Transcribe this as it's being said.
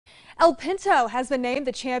El Pinto has been named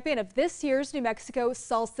the champion of this year's New Mexico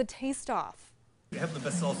Salsa Taste-Off. We have the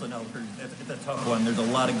best salsa now. It's a tough one. There's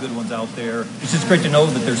a lot of good ones out there. It's just great to know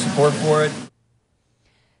that there's support for it.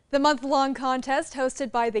 The month-long contest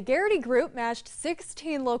hosted by the Garrity Group matched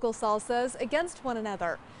 16 local salsas against one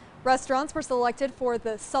another. Restaurants were selected for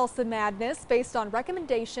the Salsa Madness based on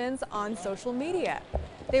recommendations on social media.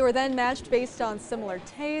 They were then matched based on similar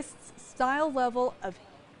tastes, style level of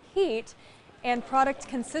heat, and product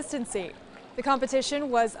consistency. The competition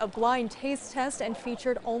was a blind taste test and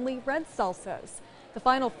featured only red salsas. The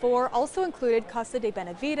final four also included Casa de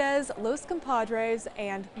Benavidez, Los Compadres,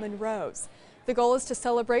 and Monroe's. The goal is to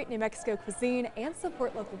celebrate New Mexico cuisine and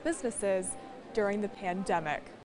support local businesses during the pandemic.